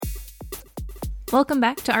Welcome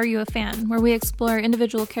back to Are You a Fan, where we explore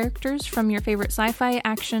individual characters from your favorite sci-fi,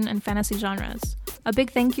 action, and fantasy genres. A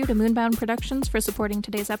big thank you to Moonbound Productions for supporting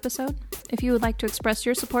today's episode. If you would like to express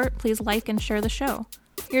your support, please like and share the show.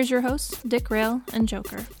 Here's your hosts, Dick Rail and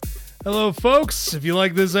Joker. Hello, folks. If you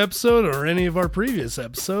like this episode or any of our previous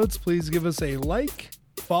episodes, please give us a like,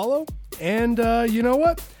 follow, and you know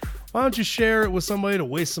what? Why don't you share it with somebody to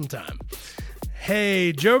waste some time?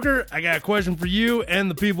 Hey, Joker, I got a question for you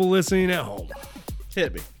and the people listening at home.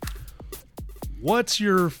 Hit me. What's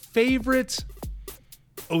your favorite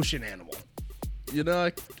ocean animal? You know,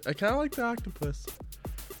 I kind of like the octopus.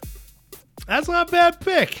 That's not a bad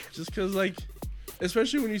pick. Just because, like,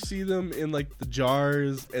 especially when you see them in, like, the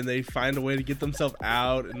jars and they find a way to get themselves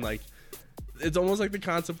out. And, like, it's almost like the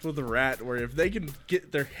concept with the rat where if they can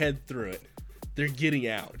get their head through it, they're getting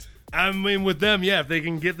out. I mean, with them, yeah, if they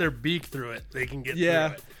can get their beak through it, they can get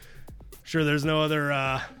through it. Sure, there's no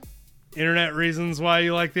other internet reasons why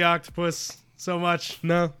you like the octopus so much?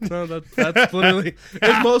 No, that's literally,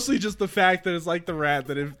 it's mostly just the fact that it's like the rat,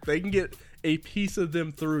 that if they can get a piece of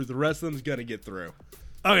them through, the rest of them's gonna get through.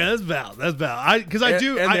 Okay, that's valid.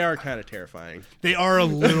 They are kind of terrifying. They are a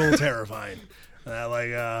little terrifying.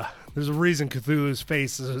 There's a reason Cthulhu's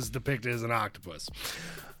face is depicted as an octopus.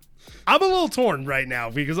 I'm a little torn right now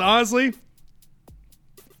because honestly,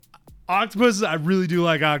 octopuses, I really do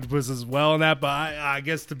like octopuses as well in that, but I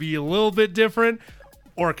guess to be a little bit different,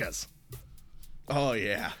 orcas. Oh,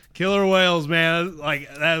 yeah. Killer whales, man. Like,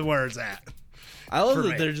 that's where it's at. I love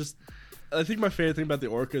that they're just, I think my favorite thing about the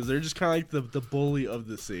orcas, they're just kind of like the bully of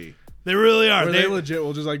the sea. They really are. They legit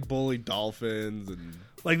will just, like, bully dolphins and...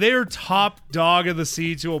 Like, they are top dog of the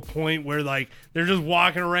sea to a point where, like, they're just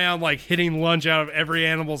walking around, like, hitting lunch out of every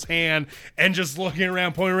animal's hand and just looking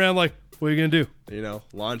around, pointing around, like, what are you going to do? You know,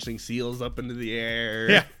 launching seals up into the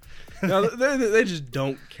air. Yeah. No, they just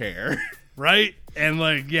don't care. Right? And,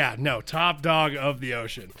 like, yeah, no, top dog of the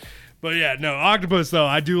ocean. But, yeah, no, octopus, though,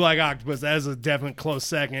 I do like octopus. That is a definite close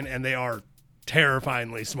second, and they are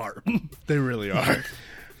terrifyingly smart. They really are.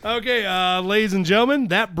 Okay, ladies and gentlemen,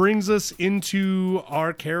 that brings us into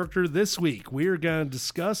our character this week. We are going to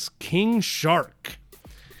discuss King Shark,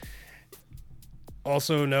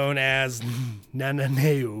 also known as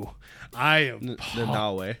Nananeu.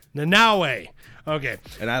 Nanaue. Okay.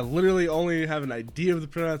 And I literally only have an idea of the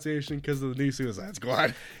pronunciation because of the new Suicide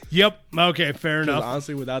Squad. Yep. Okay, fair enough.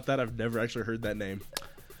 Honestly, without that, I've never actually heard that name.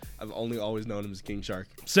 I've always known him as King Shark.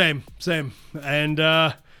 Same. And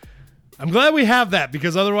I'm glad we have that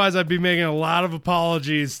because otherwise I'd be making a lot of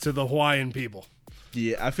apologies to the Hawaiian people.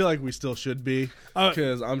 Yeah, I feel like we still should be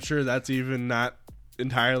because I'm sure that's even not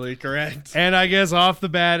entirely correct. And I guess off the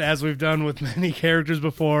bat, as we've done with many characters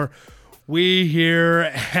before, we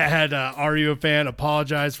here at Are You a Fan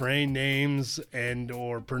apologize for any names and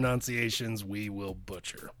or pronunciations we will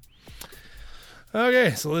butcher.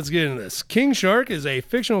 Okay, so let's get into this. King Shark is a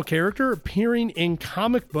fictional character appearing in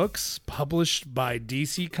comic books published by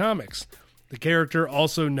DC Comics. The character,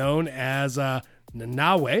 also known as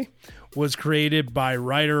Nanaue, was created by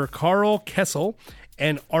writer Carl Kessel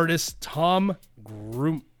and artist Tom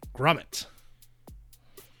Grummett.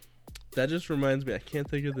 That just reminds me, I can't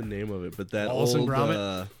think of the name of it, but that Wallace and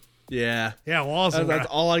Gromit? Yeah. Yeah, Wallace and Gromit. That's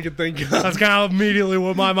all I could think of. That's kind of immediately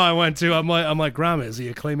what my mind went to. I'm like, Gromit, is he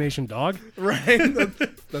a claymation dog? Right.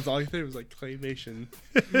 That's all I could think of was like claymation.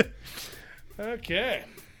 Okay.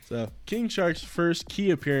 So, King Shark's first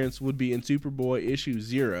key appearance would be in Superboy issue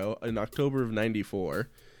 0 in October of 94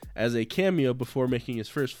 as a cameo before making his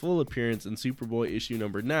first full appearance in Superboy issue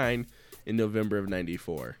number 9 in November of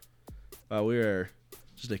 94. Wow, we are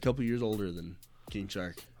just a couple years older than King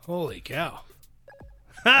Shark. Holy cow.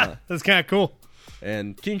 That's kind of cool.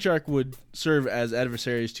 And King Shark would serve as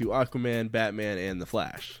adversaries to Aquaman, Batman, and The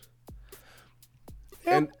Flash.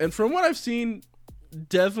 Yep. And from what I've seen,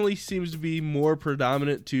 definitely seems to be more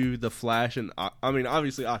predominant to The Flash and, I mean,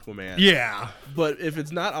 obviously Aquaman. Yeah. But if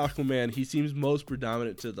it's not Aquaman, he seems most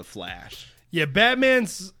predominant to The Flash. Yeah,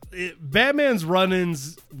 Batman's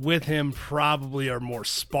run-ins with him probably are more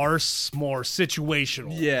sparse, more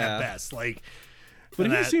situational at best. Like,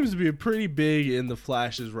 but he seems to be pretty big in the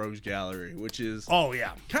Flash's Rogues Gallery, which is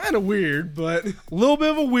kind of weird, but a little bit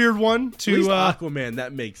of a weird one. To at least Aquaman,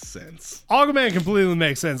 that makes sense. Aquaman completely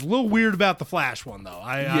makes sense. A little weird about the Flash one though.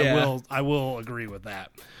 I will agree with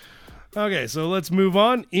that. Okay, so let's move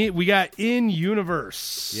on. We got In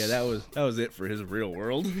Universe. Yeah, that was it for his real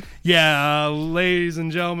world. Yeah, ladies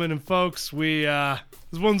and gentlemen and folks,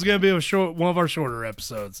 this one's gonna be one of our shorter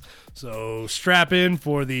episodes. So strap in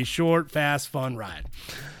for the short, fast, fun ride.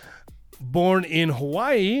 Born in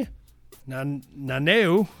Hawaii,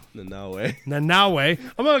 Nanaue. Nanaue.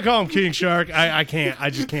 I'm going to call him King Shark. I can't. I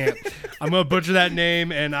just can't. I'm going to butcher that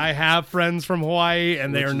name, and I have friends from Hawaii,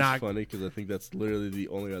 and they are not. Which is funny because I think that's literally the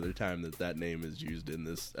only other time that name is used in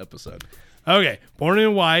this episode. Okay. Born in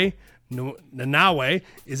Hawaii, Nanaue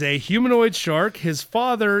is a humanoid shark. His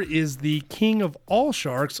father is the king of all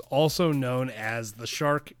sharks, also known as the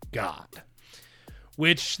Shark God,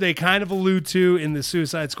 which they kind of allude to in the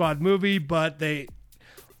Suicide Squad movie, but it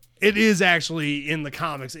is actually in the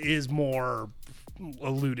comics is more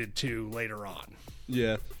alluded to later on.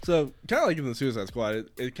 Yeah. So kind of like in the Suicide Squad,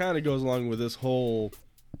 it kind of goes along with this whole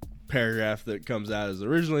paragraph that comes out as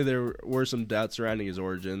originally there were some doubts surrounding his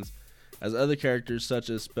origins, as other characters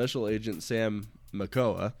such as Special Agent Sam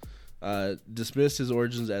Makoa dismissed his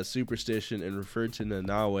origins as superstition and referred to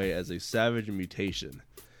Nanaue as a savage mutation.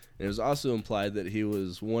 And it was also implied that he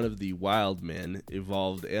was one of the wild men,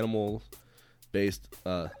 evolved animals based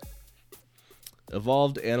on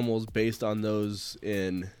those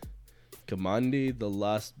in Kamandi, the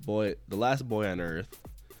last boy on Earth.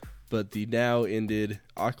 But the now ended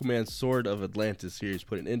Aquaman Sword of Atlantis series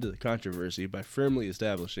put an end to the controversy by firmly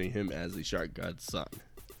establishing him as the Shark God's son.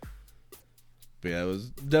 But yeah, it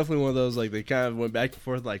was definitely one of those, like, they kind of went back and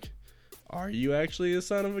forth, like, are you actually a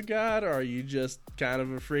son of a god, or are you just kind of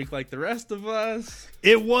a freak like the rest of us?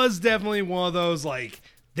 It was definitely one of those, like,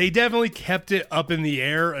 they definitely kept it up in the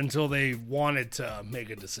air until they wanted to make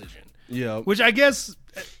a decision. Yeah. Which I guess,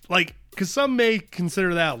 like, because some may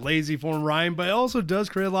consider that lazy form writing, but it also does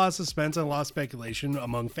create a lot of suspense and a lot of speculation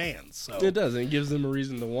among fans. So it does, and it gives them a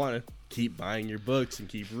reason to want to keep buying your books and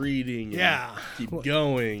keep reading and keep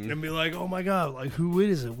going. And be like, oh my god, like, who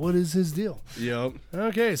is it? What is his deal? Yep.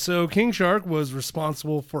 Okay, so King Shark was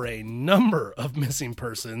responsible for a number of missing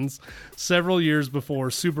persons several years before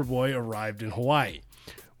Superboy arrived in Hawaii.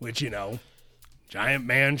 Which, you know, giant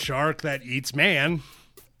man shark that eats man.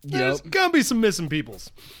 There's gonna be some missing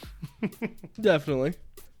peoples. Definitely.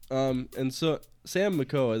 And so Sam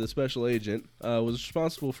Makoa, the special agent, was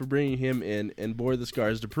responsible for bringing him in and bore the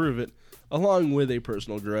scars to prove it, along with a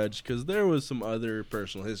personal grudge, because there was some other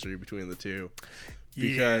personal history between the two.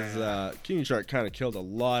 Because King Shark kind of killed a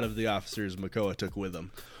lot of the officers Makoa took with him.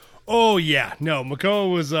 Oh, yeah. No,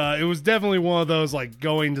 Makoa was, it was definitely one of those, like,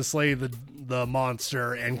 going to slay the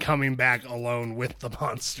monster and coming back alone with the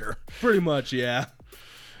monster. Pretty much, yeah.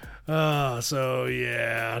 So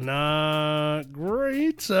yeah, not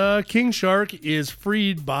great. King Shark is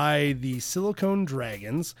freed by the Silicone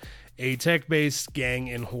Dragons, a tech-based gang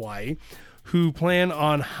in Hawaii, who plan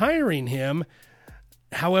on hiring him.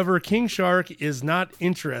 However, King Shark is not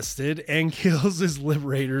interested and kills his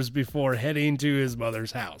liberators before heading to his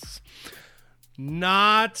mother's house.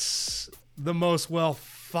 Not the most well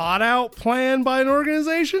thought out plan by an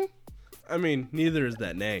organization. I mean, neither is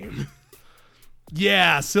that name.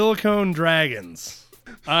 Yeah, Silicone Dragons.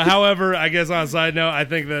 However, I guess on a side note, I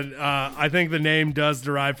think the name does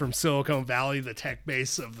derive from Silicon Valley, the tech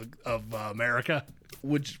base of America,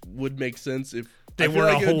 which would make sense if they were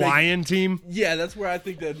a Hawaiian team. Yeah, that's where I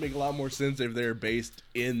think that'd make a lot more sense if they're based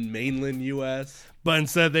in mainland U.S. But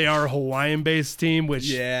instead, they are a Hawaiian-based team,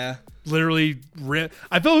 which literally,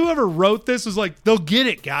 I feel whoever wrote this was like, they'll get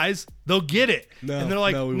it, guys, they'll get it, and they're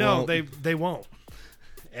like, no, they won't.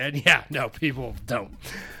 And yeah, no, people don't.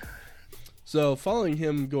 So, following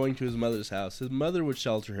him going to his mother's house, his mother would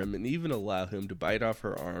shelter him and even allow him to bite off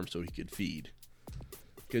her arm so he could feed.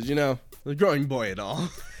 Because, you know, the growing boy and all.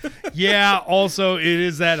 Yeah, also, it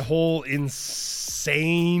is that whole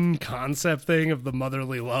insane concept thing of the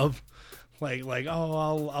motherly love. Like,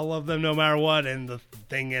 oh, I'll love them no matter what, and the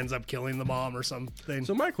thing ends up killing the mom or something.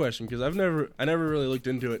 So my question, because I never really looked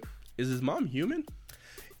into it, is his mom human?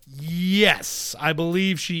 Yes, I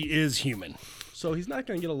believe she is human. So he's not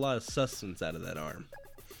going to get a lot of sustenance out of that arm.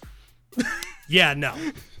 Yeah, no.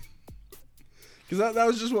 Because that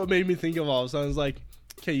was just what made me think of all of a sudden. I was like,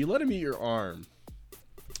 okay, you let him eat your arm.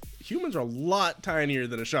 Humans are a lot tinier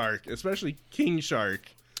than a shark, especially king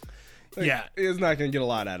shark. Like, yeah. He's not going to get a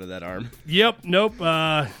lot out of that arm. Yep, nope.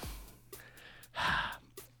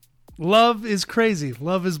 Love is crazy.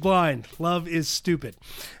 Love is blind. Love is stupid.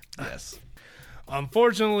 Yes.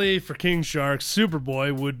 Unfortunately for King Shark,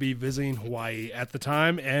 Superboy would be visiting Hawaii at the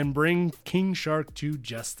time and bring King Shark to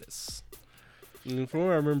justice. And from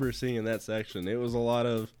what I remember seeing in that section, it was a lot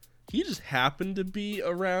of, he just happened to be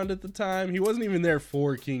around at the time. He wasn't even there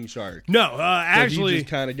for King Shark. No, actually, he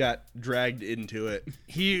just kind of got dragged into it.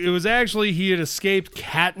 He had escaped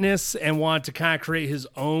Katniss and wanted to kind of create his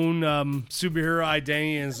own superhero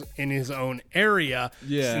identity in his own area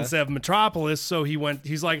instead of Metropolis. So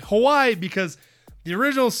he's like Hawaii, because the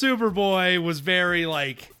original Superboy was very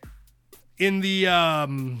like in the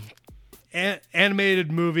animated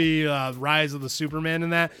movie Rise of the Superman,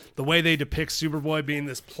 and that the way they depict Superboy being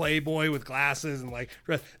this playboy with glasses and like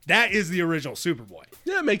that is the original Superboy.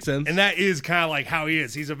 Yeah, it makes sense. And that is kind of like how he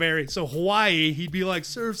is. He's a very Hawaii. He'd be like,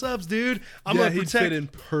 "Surf's ups, dude. I'm gonna he'd protect." fit in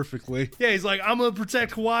perfectly. Yeah, he's like, "I'm gonna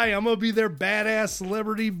protect Hawaii. I'm gonna be their badass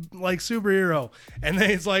celebrity like superhero." And then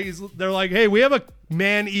it's like they're like, "Hey, we have a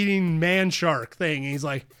man-eating man shark thing." And he's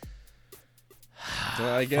like,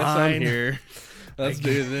 So I guess Fine. I'm here. Let's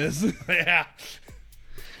do this. "Yeah."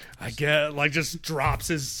 I get like just drops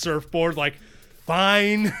his surfboard. Like,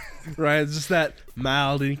 fine. Right, it's just that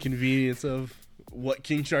mild inconvenience of what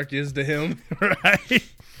King Shark is to him. Right.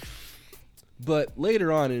 But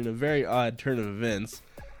later on, in a very odd turn of events,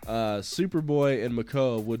 Superboy and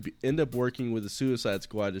Makoa would end up working with the Suicide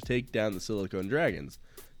Squad to take down the Silicon Dragons.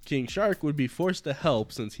 King Shark would be forced to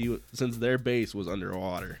help since their base was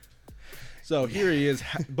underwater. So here he is,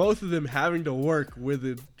 both of them having to work with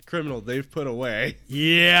the criminal they've put away.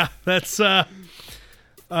 Yeah, that's oh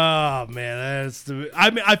man,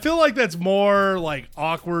 I feel like that's more like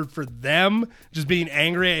awkward for them just being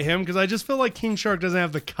angry at him, because I just feel like King Shark doesn't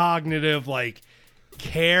have the cognitive like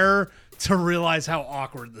care to realize how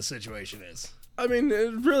awkward the situation is. I mean,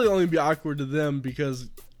 it'd really only be awkward to them because,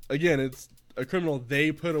 again, it's a criminal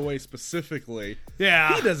they put away specifically.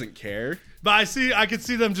 Yeah. He doesn't care. But I could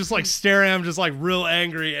see them just like staring at him, just like real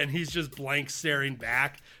angry, and he's just blank staring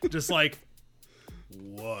back, just like,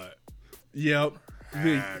 what? Yep.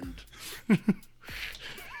 And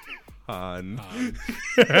Han.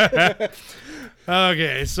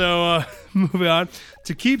 okay, so moving on.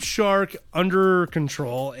 To keep Shark under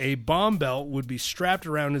control, a bomb belt would be strapped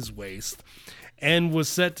around his waist and was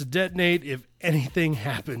set to detonate if anything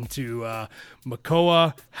happened to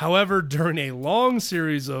Makoa. However, during a long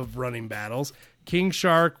series of running battles, King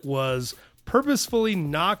Shark was purposefully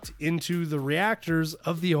knocked into the reactors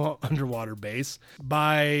of the underwater base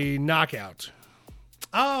by Knockout.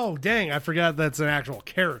 Oh, dang, I forgot that's an actual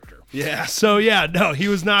character. Yeah. So, yeah, no, he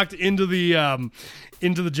was knocked into the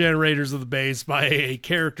generators of the base by a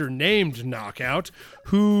character named Knockout,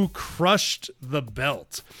 who crushed the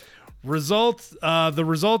belt. The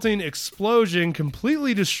resulting explosion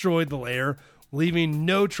completely destroyed the lair, leaving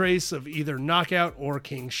no trace of either Knockout or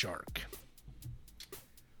King Shark.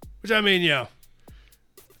 Which, I mean, I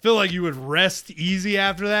feel like you would rest easy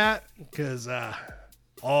after that, because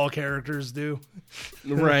all characters do.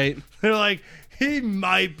 Right. They're like, he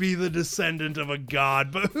might be the descendant of a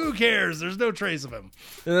god, but who cares? There's no trace of him.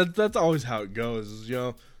 And that's always how it goes.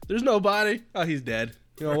 Is, there's no body. Oh, he's dead.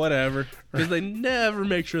 Whatever. Because they never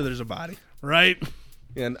make sure there's a body. Right?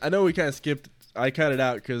 And I know we kind of skipped. I cut it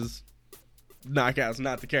out because Knockout's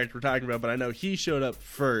not the character we're talking about, but I know he showed up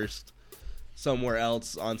first somewhere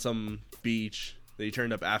else on some beach. That he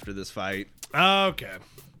turned up after this fight. Okay.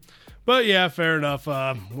 But yeah, fair enough.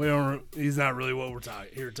 He's not really what we're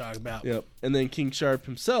here to talk about. Yep. And then King Shark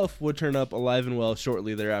himself would turn up alive and well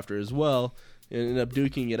shortly thereafter as well, and end up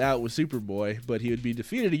duking it out with Superboy, but he would be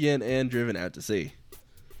defeated again and driven out to sea.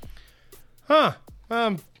 Huh.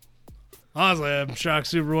 Honestly, I'm shocked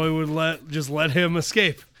Superboy would let him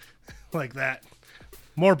escape like that.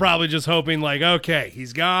 More probably just hoping like, okay,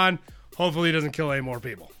 he's gone. Hopefully he doesn't kill any more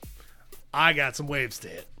people. I got some waves to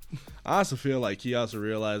hit. I also feel like he also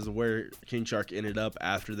realized where King Shark ended up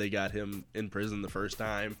after they got him in prison the first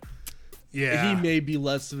time. Yeah. He may be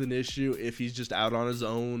less of an issue if he's just out on his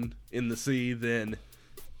own in the sea than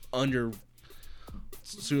under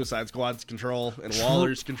Suicide Squad's control and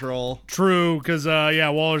Waller's control. True, because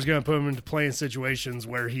Waller's going to put him into playing situations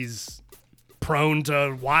where he's prone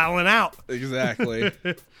to wilding out. Exactly.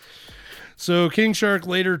 So King Shark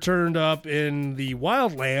later turned up in the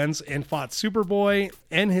Wildlands and fought Superboy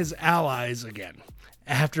and his allies again.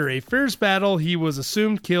 After a fierce battle, he was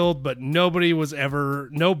assumed killed, but no body was ever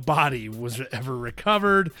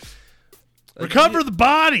recovered. Recover the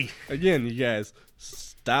body! Again, you guys,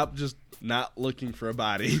 stop just not looking for a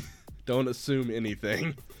body. Don't assume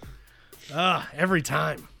anything. Every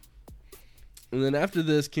time. And then after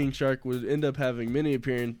this, King Shark would end up having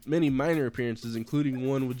many minor appearances, including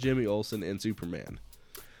one with Jimmy Olsen and Superman.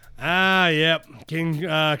 Yep.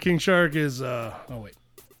 King Shark is. Oh wait.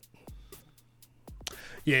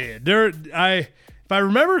 Yeah. If I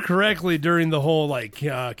remember correctly, during the whole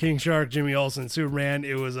King Shark, Jimmy Olsen, Superman,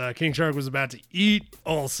 it was King Shark was about to eat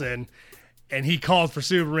Olsen, and he called for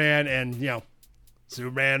Superman, and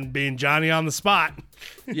Superman being Johnny on the spot.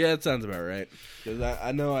 Yeah, that sounds about right. Because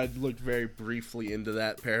I know I looked very briefly into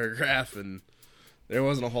that paragraph, and there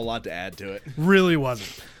wasn't a whole lot to add to it. Really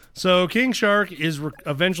wasn't. So King Shark is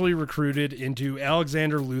eventually recruited into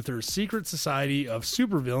Alexander Luthor's secret society of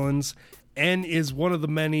supervillains and is one of the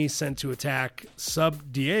many sent to attack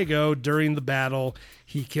Sub Diego during the battle.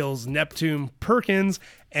 He kills Neptune Perkins,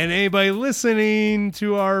 and anybody listening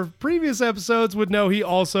to our previous episodes would know he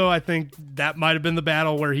also, I think that might have been the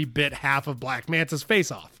battle where he bit half of Black Manta's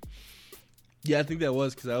face off. Yeah, I think that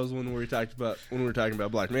was because that was when we were talking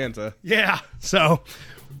about Black Manta. Yeah, so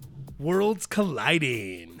worlds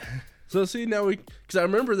colliding. So see now because I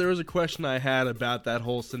remember there was a question I had about that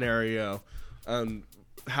whole scenario,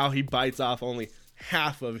 how he bites off only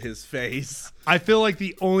half of his face. I feel like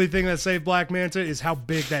the only thing that saved Black Manta is how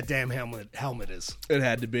big that damn helmet is. It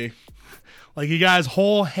had to be. Like he got his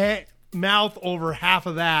whole mouth over half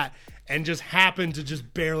of that and just happened to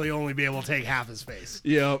just barely only be able to take half his face.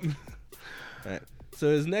 Yep. All right. So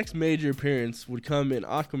his next major appearance would come in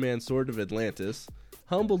Aquaman Sword of Atlantis,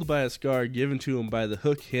 humbled by a scar given to him by the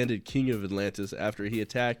hook-handed King of Atlantis after he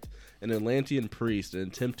attacked an Atlantean priest in an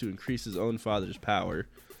attempt to increase his own father's power.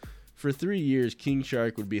 For 3 years, King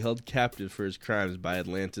Shark would be held captive for his crimes by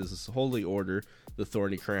Atlantis' holy order, the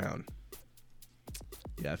Thorny Crown.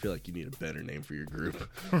 Yeah, I feel like you need a better name for your group.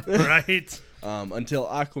 Right? Until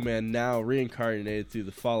Aquaman, now reincarnated through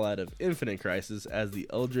the fallout of Infinite Crisis as the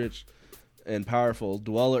eldritch and powerful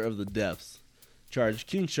Dweller of the Depths, charged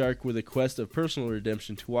King Shark with a quest of personal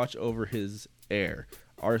redemption to watch over his heir,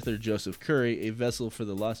 Arthur Joseph Curry, a vessel for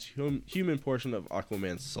the lost human portion of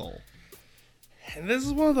Aquaman's soul. And this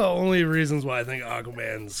is one of the only reasons why I think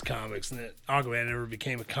Aquaman's comics and Aquaman never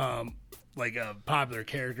became a popular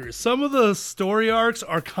character. Some of the story arcs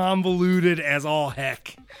are convoluted as all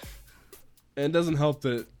heck. And it doesn't help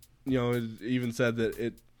that, it even said that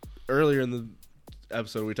it earlier in the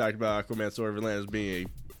episode we talked about Aquaman Sword of Atlantis being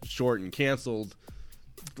a short and canceled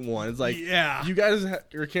one. It's like, yeah, you guys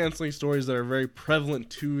are canceling stories that are very prevalent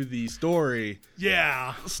to the story.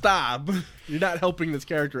 Yeah. Stop. You're not helping this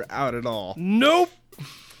character out at all. Nope.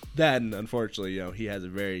 That, and unfortunately, he has a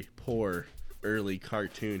very poor early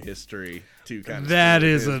cartoon history to kind of that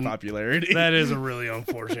is his popularity. That is a really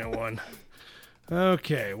unfortunate one.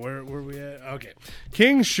 Okay, where were we at? Okay.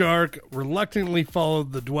 King Shark reluctantly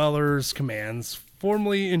followed the Dweller's commands,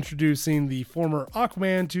 formally introducing the former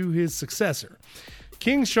Aquaman to his successor.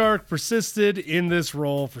 King Shark persisted in this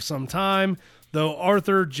role for some time, though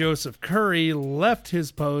Arthur Joseph Curry left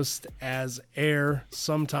his post as heir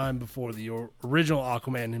sometime before the original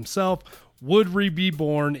Aquaman himself would be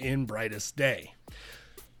born in Brightest Day.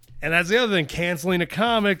 And that's the other thing, canceling a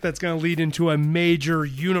comic that's going to lead into a major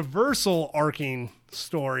universal arcing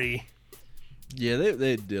story. Yeah,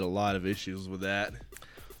 they did a lot of issues with that.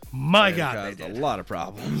 My God, they caused did. A lot of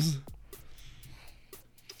problems.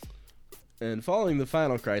 And following the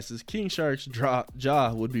final crisis, King Shark's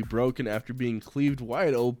jaw would be broken after being cleaved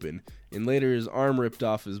wide open, and later his arm ripped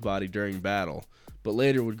off his body during battle, but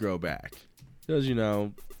later would grow back. Because,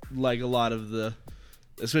 like a lot of the,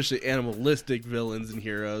 especially animalistic villains and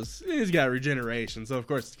heroes, he's got regeneration, so of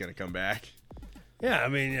course it's going to come back. Yeah, I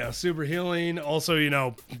mean, super healing, also,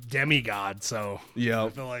 demigod, so yep. I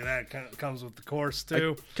feel like that kind of comes with the course,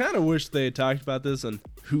 too. I kind of wish they had talked about this and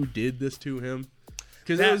who did this to him.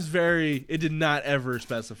 Because it did not ever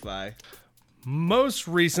specify. Most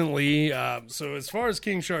recently, so as far as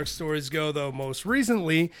King Shark's stories go, though, most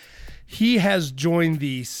recently, he has joined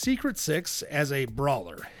the Secret Six as a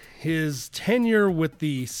brawler. His tenure with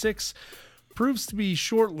the Six proves to be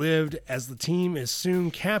short-lived as the team is soon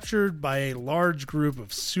captured by a large group of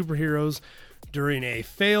superheroes during a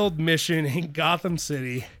failed mission in Gotham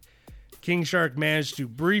City. King Shark managed to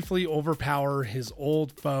briefly overpower his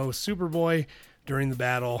old foe, Superboy, during the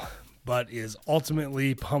battle, but is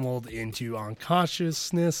ultimately pummeled into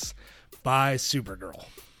unconsciousness by Supergirl.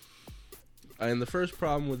 And the first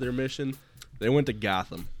problem with their mission, they went to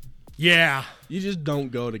Gotham. Yeah. You just don't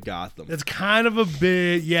go to Gotham. It's kind of a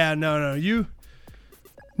bit, don't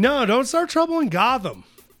start trouble in Gotham.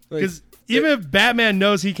 Because even if Batman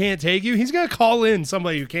knows he can't take you, he's going to call in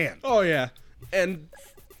somebody who can. Oh, yeah. And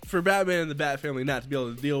for Batman and the Bat family not to be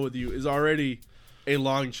able to deal with you is already a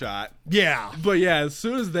long shot. Yeah. But yeah, as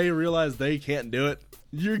soon as they realize they can't do it,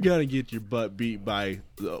 you're going to get your butt beat by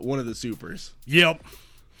one of the supers. Yep.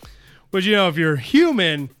 But if you're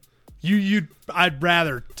human, I'd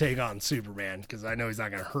rather take on Superman because I know he's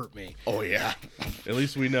not going to hurt me. Oh, yeah. At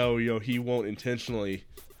least we know, he won't intentionally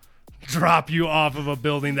drop you off of a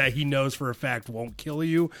building that he knows for a fact won't kill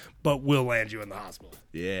you, but will land you in the hospital.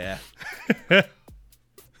 Yeah.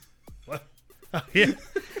 What? Oh, yeah.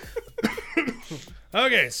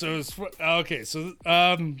 Okay, so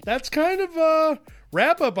that's kind of a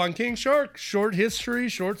wrap up on King Shark. Short history,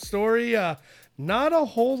 short story. Not a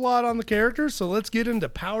whole lot on the character, so let's get into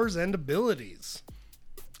powers and abilities.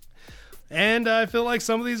 And I feel like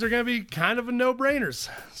some of these are going to be kind of a no-brainers.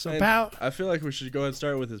 So, I feel like we should go ahead and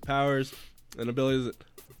start with his powers and abilities.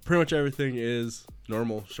 Pretty much everything is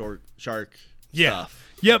normal short shark stuff.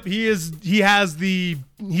 Yep, he's a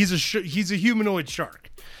humanoid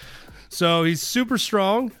shark. So he's super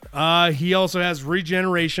strong. He also has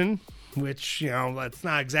regeneration, which, that's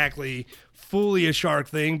not exactly fully a shark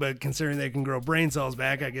thing, but considering they can grow brain cells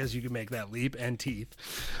back, I guess you can make that leap. And teeth.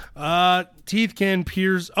 Teeth can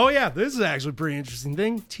pierce. Oh yeah, this is actually a pretty interesting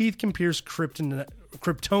thing. Teeth can pierce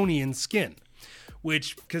Kryptonian skin,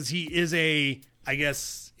 which, because he is I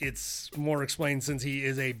guess it's more explained since he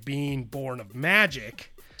is a being born of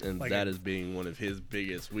magic. And that is being one of his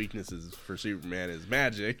biggest weaknesses for Superman is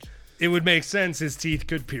magic. It would make sense his teeth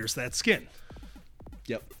could pierce that skin.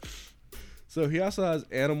 Yep. So he also has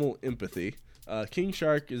animal empathy. King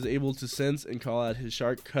Shark is able to sense and call out his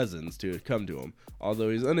shark cousins to come to him, although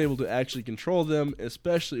he's unable to actually control them,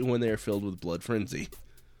 especially when they are filled with blood frenzy.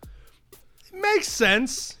 It makes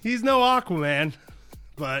sense. He's no Aquaman,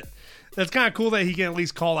 but that's kind of cool that he can at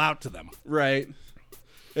least call out to them. Right.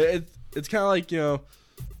 It's kind of like,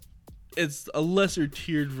 it's a lesser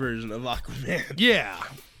tiered version of Aquaman. Yeah.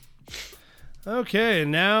 Okay,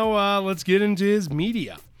 now let's get into his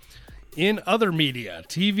media. In other media,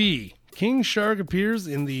 TV, King Shark appears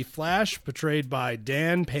in The Flash, portrayed by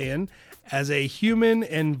Dan Payne as a human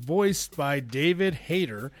and voiced by David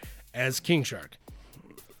Hayter as King Shark.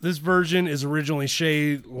 This version is originally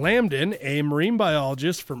Shay Lambden, a marine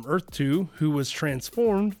biologist from Earth 2 who was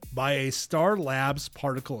transformed by a Star Labs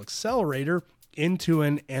particle accelerator into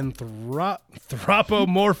an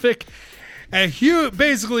anthropomorphic,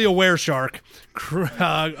 basically a wereshark,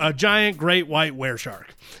 a giant great white wereshark.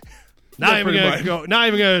 Not even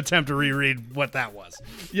gonna attempt to reread what that was.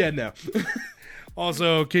 Yeah, no.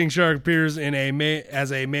 Also, King Shark appears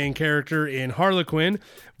as a main character in Harlequin,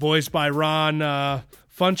 voiced by Ron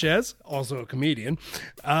Funches, also a comedian.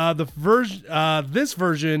 This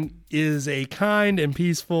version is a kind and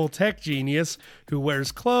peaceful tech genius who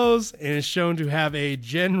wears clothes and is shown to have a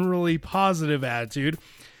generally positive attitude.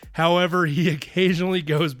 However, he occasionally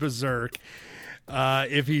goes berserk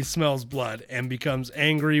if he smells blood and becomes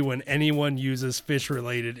angry when anyone uses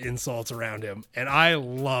fish-related insults around him. And I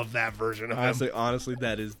love that version of him. Honestly,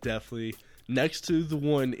 that is definitely next to the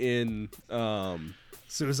one in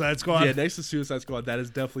Suicide Squad. Yeah, next to Suicide Squad, that is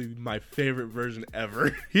definitely my favorite version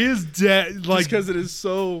ever. He is dead, like, because it is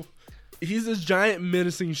so. He's this giant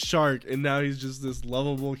menacing shark, and now he's just this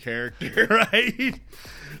lovable character, right?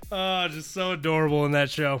 Just so adorable in that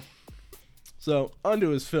show. So onto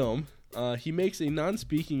his film. He makes a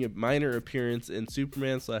non-speaking minor appearance in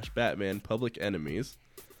Superman/Batman: Public Enemies.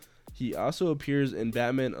 He also appears in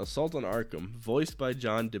Batman: Assault on Arkham, voiced by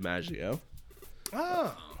John DiMaggio.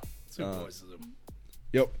 Oh, so voices him.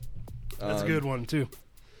 Yep. That's a good one, too.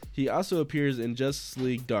 He also appears in Justice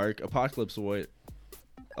League Dark, Apocalypse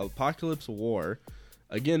War,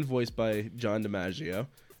 again voiced by John DiMaggio.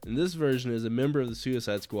 And this version is a member of the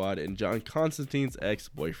Suicide Squad and John Constantine's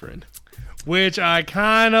ex-boyfriend. Which I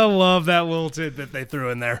kind of love that little tidbit they threw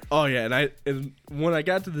in there. Oh, yeah. And when I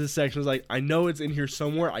got to this section, I was like, I know it's in here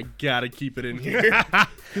somewhere. I got to keep it in here.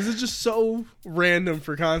 Because it's just so random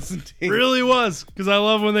for Constantine. It really was. Because I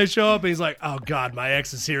love when they show up and he's like, oh, God, my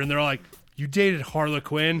ex is here. And they're like, you dated Harley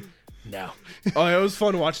Quinn? No. Oh, it was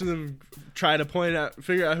fun watching them try to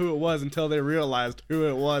figure out who it was until they realized who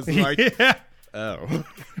it was. Like, yeah. Oh.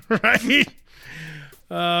 Right?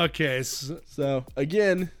 Okay. So,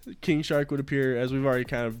 again, King Shark would appear, as we've already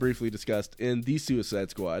kind of briefly discussed, in The Suicide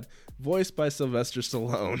Squad, voiced by Sylvester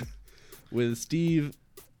Stallone, with Steve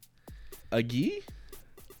Agee?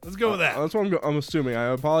 Let's go with that. That's what I'm assuming. I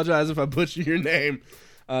apologize if I butcher your name.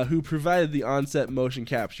 Who provided the on-set motion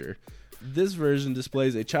capture. This version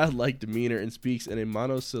displays a childlike demeanor and speaks in a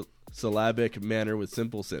monosyllabic manner with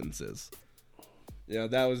simple sentences. Yeah,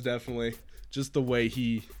 that was definitely just the way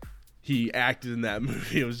he acted in that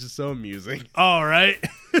movie. It was just so amusing. All right.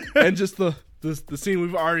 And just the scene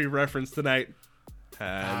we've already referenced tonight.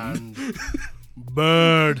 And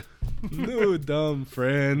bird. No dumb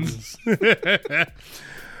friends.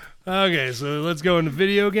 Okay, so let's go into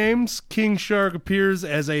video games. King Shark appears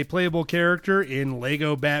as a playable character in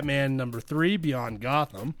Lego Batman #3 Beyond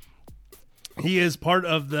Gotham. He is part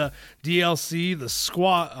of the DLC The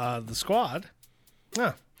Squad.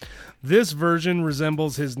 This version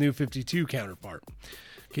resembles his New 52 counterpart.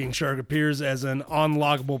 King Shark appears as an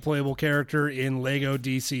unlockable playable character in Lego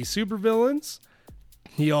DC Supervillains.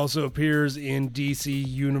 He also appears in DC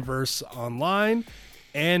Universe Online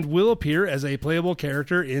and will appear as a playable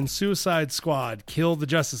character in Suicide Squad: Kill the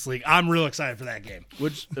Justice League. I'm real excited for that game.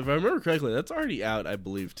 Which, if I remember correctly, that's already out, I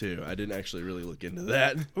believe, too. I didn't actually really look into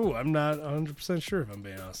that. Ooh, I'm not 100% sure if I'm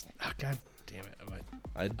being honest. Oh, God damn it.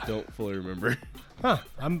 I don't fully remember. Huh.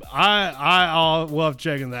 I'll we'll have to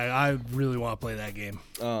check in that. I really want to play that game.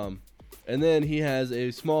 And then he has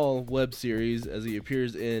a small web series as he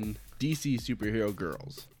appears in DC Superhero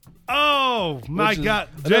Girls. Oh, my God.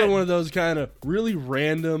 Another one of those kind of really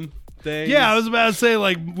random things. Yeah, I was about to say,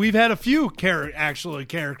 like, we've had a few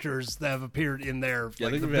characters that have appeared in there. Yeah,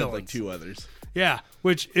 like, I think the we've had villains. like 2 others. Yeah,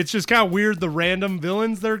 which it's just kind of weird the random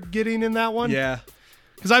villains they're getting in that one. Yeah.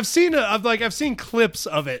 Because I've seen clips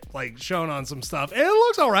of it like shown on some stuff, and it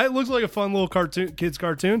looks all right. It looks like a fun little kids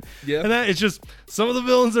cartoon. Yeah, and that it's just some of the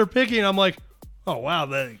villains they're picking. I'm like, oh wow,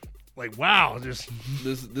 wow, just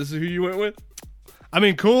this is who you went with. I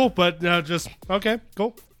mean, cool, but just okay,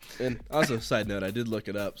 cool. And also, side note, I did look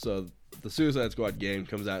it up. So the Suicide Squad game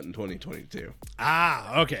comes out in 2022.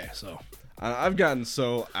 Ah, okay, so I've gotten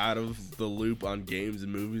so out of the loop on games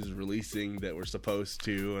and movies releasing that we're supposed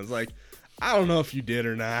to. It's like, I don't know if you did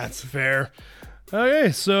or not. Fair.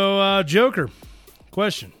 Okay, so Joker.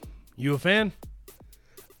 Question. You a fan?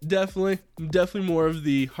 Definitely more of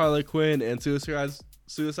the Harley Quinn and Suicide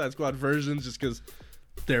Squad versions just because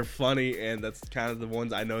they're funny and that's kind of the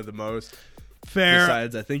ones I know the most. Fair.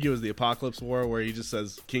 Besides, I think it was the Apocalypse War where he just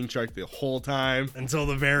says King Shark the whole time. Until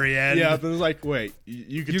the very end. Yeah, but it's like, wait,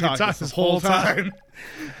 you could talk this whole time.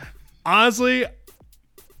 Honestly,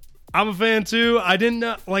 I'm a fan too. I didn't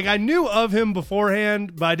know, I knew of him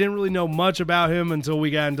beforehand, but I didn't really know much about him until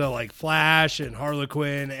we got into like Flash and Harley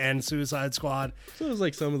Quinn and Suicide Squad. So it was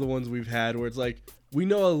like some of the ones we've had where it's like, we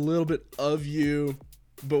know a little bit of you,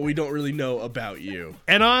 but we don't really know about you.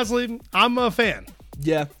 And honestly, I'm a fan.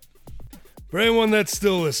 Yeah. For anyone that's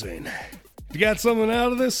still listening, if you got something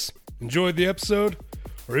out of this, enjoyed the episode,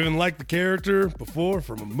 or even liked the character before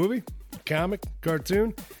from a movie, comic,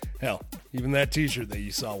 cartoon, hell, even that t-shirt that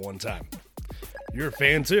you saw one time, you're a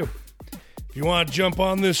fan too. If you want to jump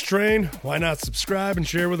on this train, why not subscribe and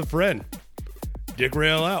share with a friend? Dick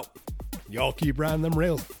Rail out. Y'all keep riding them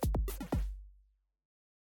rails.